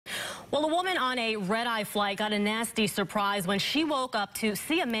Well, a woman on a red-eye flight got a nasty surprise when she woke up to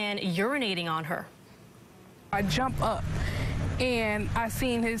see a man urinating on her. I jumped up and I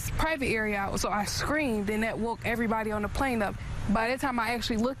seen his private area out, so I screamed, and that woke everybody on the plane up. By the time I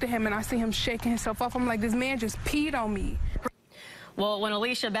actually looked at him and I see him shaking himself off, I'm like, this man just peed on me. Well, when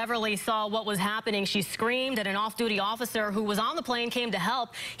Alicia Beverly saw what was happening, she screamed, and an off-duty officer who was on the plane came to help.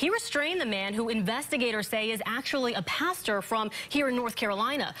 He restrained the man, who investigators say is actually a pastor from here in North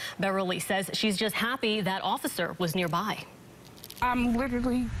Carolina. Beverly says she's just happy that officer was nearby. I'm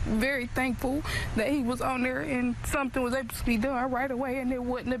literally very thankful that he was on there and something was able to be done right away, and it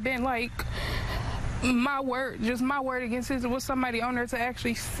wouldn't have been like my word against his. It was somebody on there to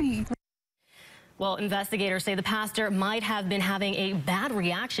actually see. Well, investigators say the pastor might have been having a bad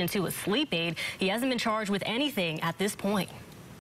reaction to a sleep aid. He hasn't been charged with anything at this point.